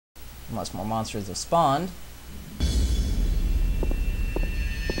Unless more monsters have spawned.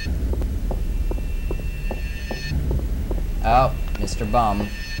 Oh, Mr. Bum.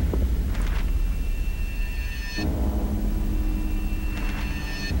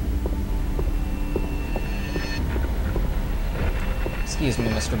 Excuse me,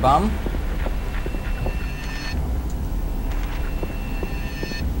 Mr. Bum.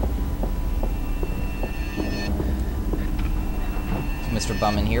 Is Mr.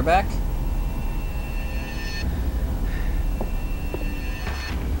 Bum in here back?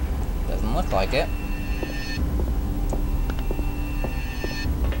 Doesn't look like it.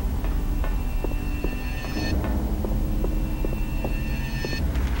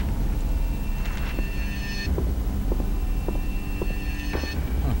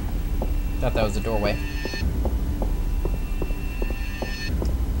 Thought that was the doorway.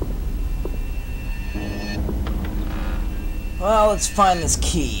 Well, let's find this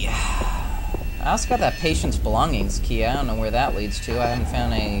key. I also got that patient's belongings key. I don't know where that leads to. I haven't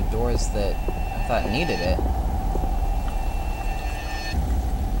found any doors that I thought needed it.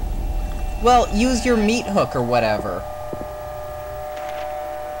 Well, use your meat hook or whatever.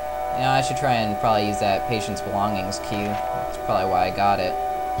 You know, I should try and probably use that patient's belongings key. That's probably why I got it.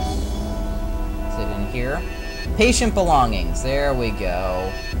 Is it in here? Patient belongings. There we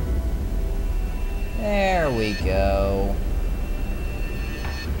go. There we go.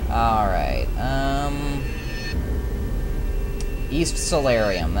 Alright, East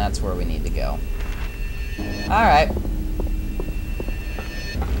Solarium, that's where we need to go. Alright.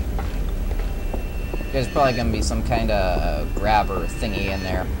 There's probably gonna be some kind of grabber thingy in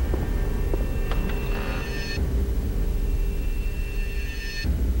there.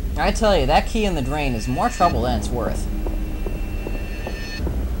 I tell you, that key in the drain is more trouble than it's worth.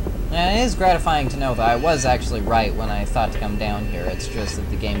 And it is gratifying to know that I was actually right when I thought to come down here. It's just that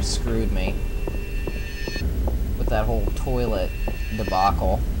the game screwed me with that whole toilet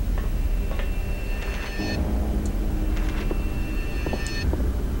debacle.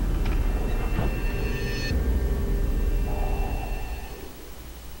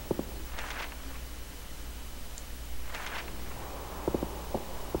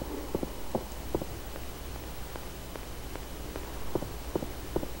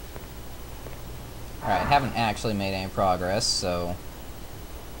 Alright, haven't actually made any progress, so...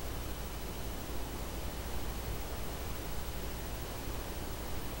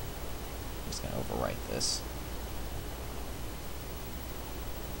 I'm just gonna overwrite this.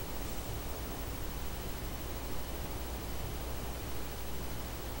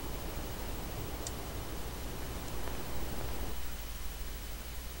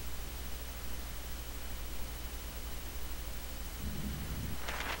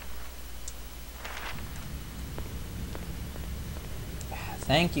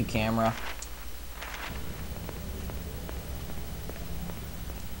 Thank you, camera.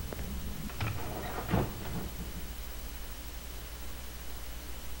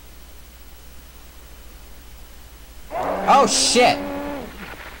 Oh, shit!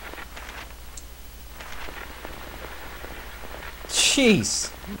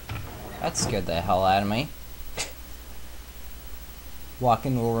 Jeez. That scared the hell out of me. Walk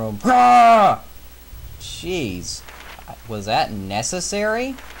into a room. Ah! Jeez. Was that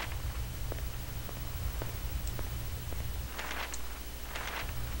necessary?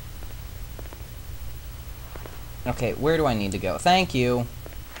 Okay, where do I need to go? Thank you.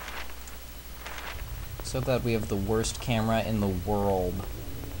 So glad we have the worst camera in the world.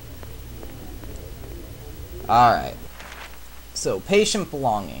 Alright. So, patient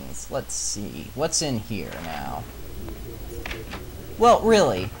belongings. Let's see. What's in here now? Well,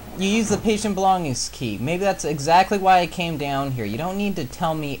 really. You use the patient belongings key. Maybe that's exactly why I came down here. You don't need to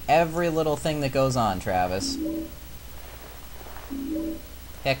tell me every little thing that goes on, Travis.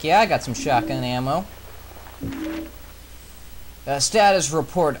 Heck yeah, I got some shotgun ammo. A status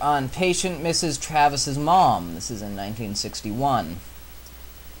report on patient Mrs. Travis's mom. This is in 1961.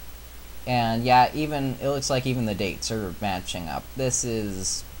 And yeah, it looks like even the dates are matching up. This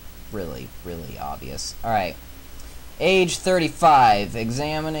is really, really obvious. Alright. Age 35.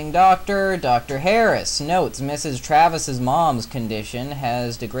 Examining doctor, Dr. Harris. Notes Mrs. Travis's mom's condition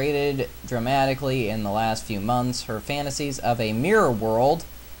has degraded dramatically in the last few months. Her fantasies of a mirror world,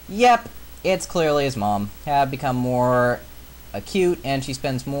 yep, it's clearly his mom, have become more acute, and she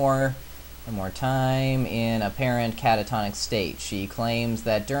spends more and more time in apparent catatonic state. She claims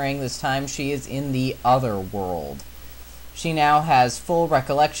that during this time she is in the other world. She now has full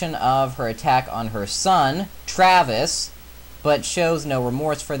recollection of her attack on her son, Travis, but shows no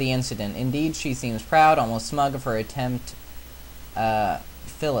remorse for the incident. Indeed, she seems proud, almost smug of her attempt,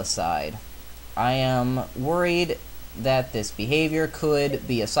 filicide. I am worried that this behavior could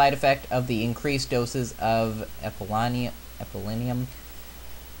be a side effect of the increased doses of epilenium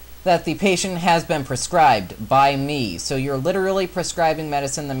that the patient has been prescribed by me. So you're literally prescribing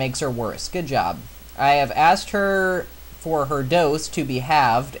medicine that makes her worse. Good job. I have asked her for her dose to be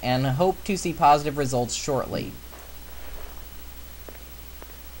halved and hope to see positive results shortly.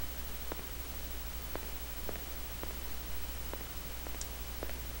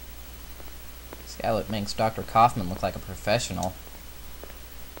 Scarlet makes Dr. Kaufman look like a professional.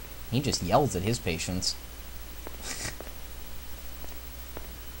 He just yells at his patients.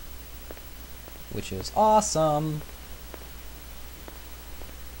 Which is awesome.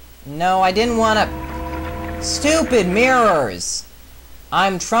 No, I didn't want to... Stupid mirrors!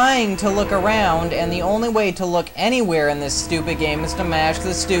 I'm trying to look around, and the only way to look anywhere in this stupid game is to mash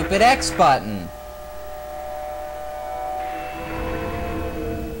the stupid X button.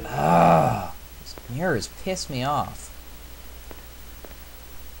 Ugh. These mirrors piss me off.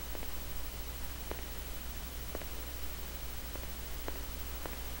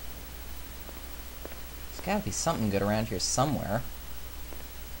 There's gotta be something good around here somewhere.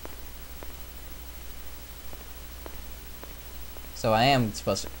 So I am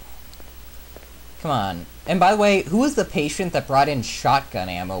supposed to... Come on. And by the way, who was the patient that brought in shotgun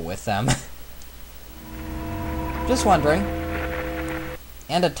ammo with them? Just wondering.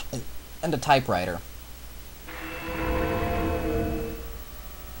 And a typewriter.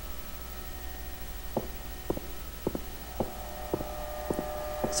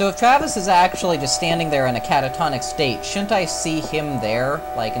 So if Travis is actually just standing there in a catatonic state, shouldn't I see him there,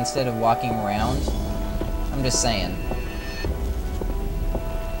 like, instead of walking around? I'm just saying.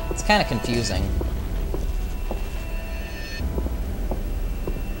 It's kind of confusing.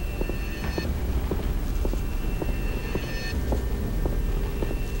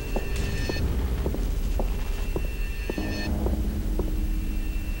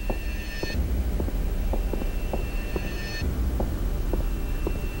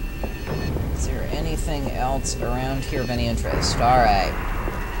 Is there anything else around here of any interest? Alright.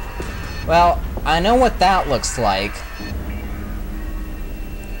 Well, I know what that looks like.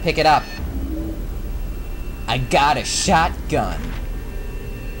 Pick it up. I got a shotgun.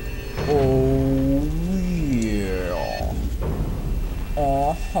 Oh, yeah.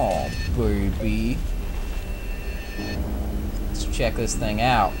 Uh-huh, baby. Let's check this thing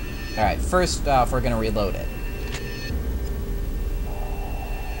out. Alright, first off, we're gonna reload it.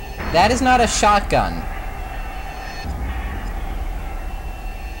 That is not a shotgun.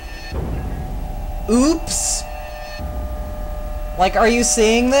 Oops! Like, are you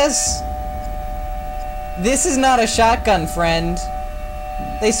seeing this? This is not a shotgun, friend.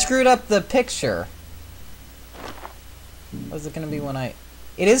 They screwed up the picture. What's it gonna be when I...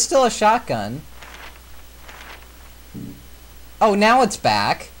 It is still a shotgun. Oh, now it's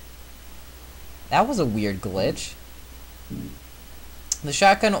back. That was a weird glitch. The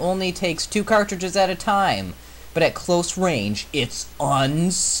shotgun only takes 2 cartridges at a time, but at close range, it's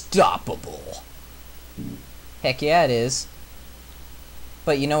unstoppable. Heck yeah, it is.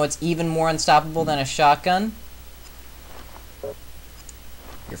 But you know what's even more unstoppable than a shotgun?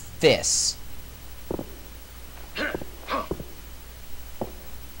 Your fists.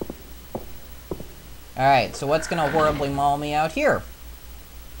 Alright, so what's gonna horribly maul me out here?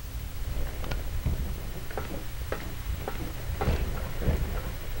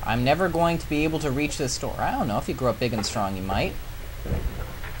 I'm never going to be able to reach this door. I don't know, if you grow up big and strong, you might.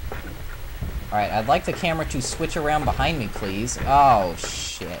 Alright, I'd like the camera to switch around behind me, please. Oh,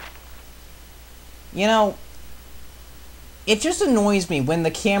 shit. You know, it just annoys me when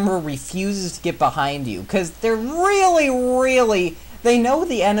the camera refuses to get behind you, because they're really... They know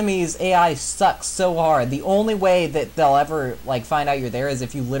the enemy's AI sucks so hard. The only way that they'll ever, like, find out you're there is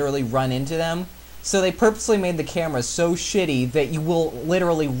if you literally run into them. So they purposely made the camera so shitty that you will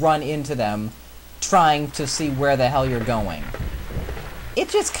literally run into them trying to see where the hell you're going. It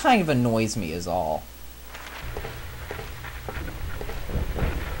just kind of annoys me is all.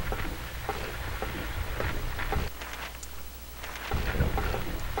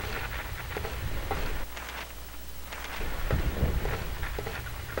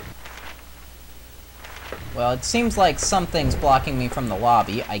 Well, it seems like something's blocking me from the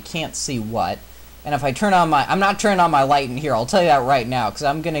lobby. I can't see what. And if I turn on my... I'm not turning on my light in here, I'll tell you that right now, because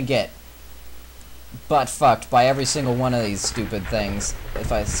I'm gonna get butt-fucked by every single one of these stupid things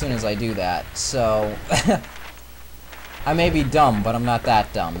as soon as I do that. So... I may be dumb, but I'm not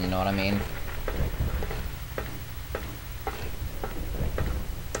that dumb, you know what I mean?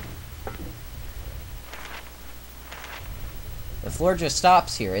 floor just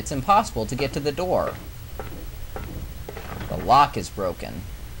stops here. It's impossible to get to the door. The lock is broken.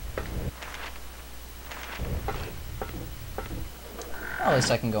 Well, at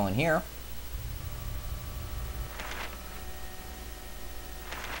least I can go in here.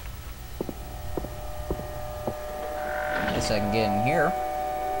 At least I can get in here.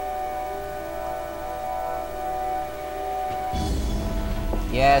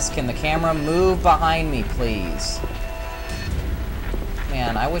 Yes, can the camera move behind me, please?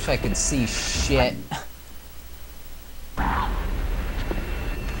 Man, I wish I could see shit.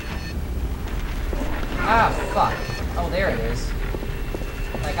 Ah, fuck. Oh, there it is.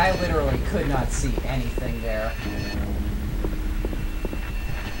 Like, I literally could not see anything there.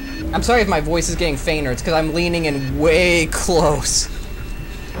 I'm sorry if my voice is getting fainter. It's because I'm leaning in way close.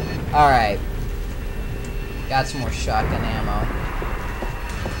 Alright. Got some more shotgun ammo.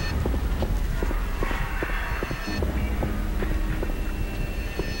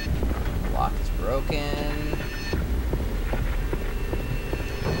 The lock is broken.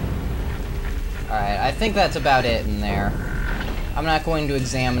 Alright, I think that's about it in there. I'm not going to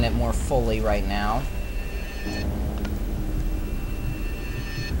examine it more fully right now.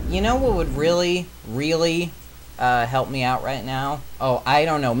 You know what would really, really help me out right now? Oh, I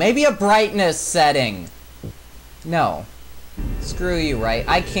don't know. Maybe a brightness setting. No. Screw you, right?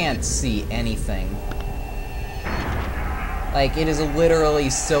 I can't see anything. Like, it is literally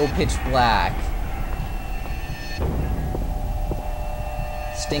so pitch black.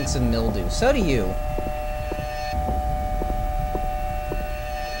 Stinks of mildew. So do you.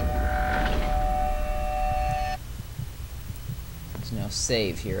 No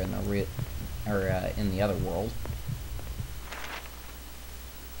save here in the in the other world.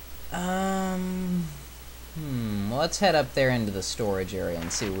 Well, let's head up there into the storage area and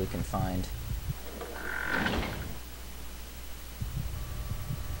see what we can find.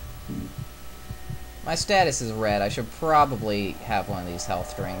 My status is red. I should probably have one of these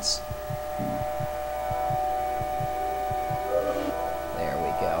health drinks. There we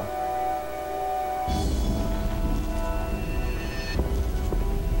go.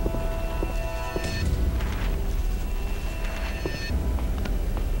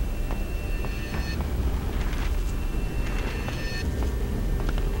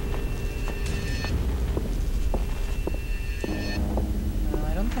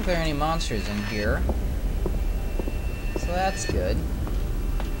 There are any monsters in here, so that's good.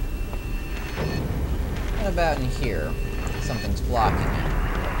 What about in here? Something's blocking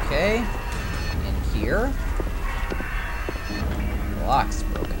it. Okay. In here. The lock's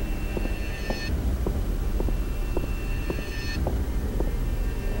broken.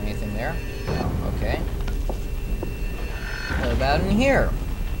 Anything there? No. Okay. What about in here?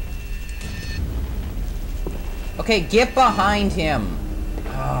 Okay, get behind him!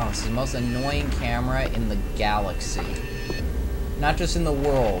 Oh, this is the most annoying camera in the galaxy. Not just in the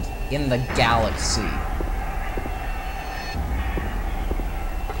world, in the galaxy.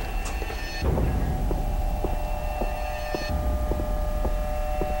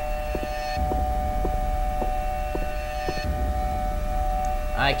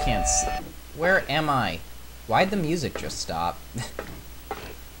 I can't see. Where am I? Why'd the music just stop? This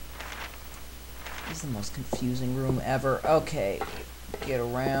is the most confusing room ever. Okay. Get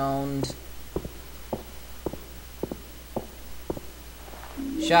around.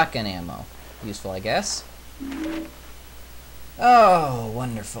 Shotgun ammo. Useful, I guess. Oh,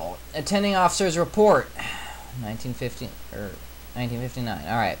 wonderful. Attending officer's report. 1959.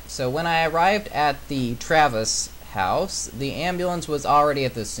 Alright, so when I arrived at the Travis house, the ambulance was already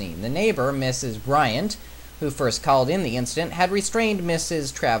at the scene. The neighbor, Mrs. Bryant, who first called in the incident, had restrained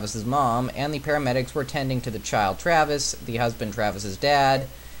Mrs. Travis's mom, and the paramedics were tending to the child Travis. The husband, Travis's dad,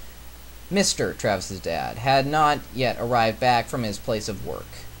 Mr. Travis's dad, had not yet arrived back from his place of work.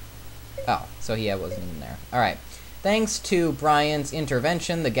 Oh, so he wasn't even there. Alright. Thanks to Bryant's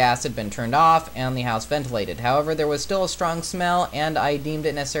intervention, the gas had been turned off and the house ventilated. However, there was still a strong smell, and I deemed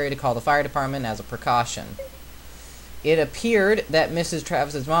it necessary to call the fire department as a precaution. It appeared that Mrs.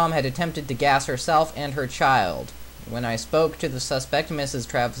 Travis's mom had attempted to gas herself and her child. When I spoke to the suspect, Mrs.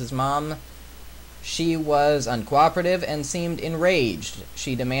 Travis's mom, she was uncooperative and seemed enraged.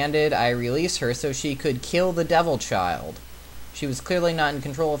 She demanded I release her so she could kill the devil child. She was clearly not in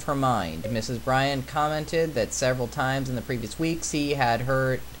control of her mind. Mrs. Bryant commented that several times in the previous weeks he had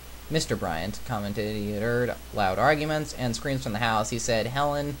heard... Mr. Bryant commented he had heard loud arguments and screams from the house. He said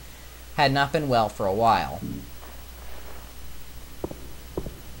Helen had not been well for a while.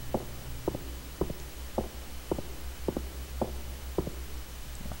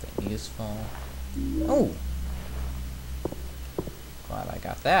 Nothing useful. Oh!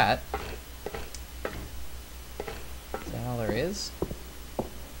 got that. Is that all there is?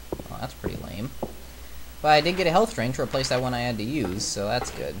 Oh, that's pretty lame. But I did get a health drink to replace that one I had to use, so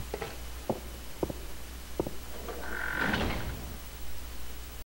that's good.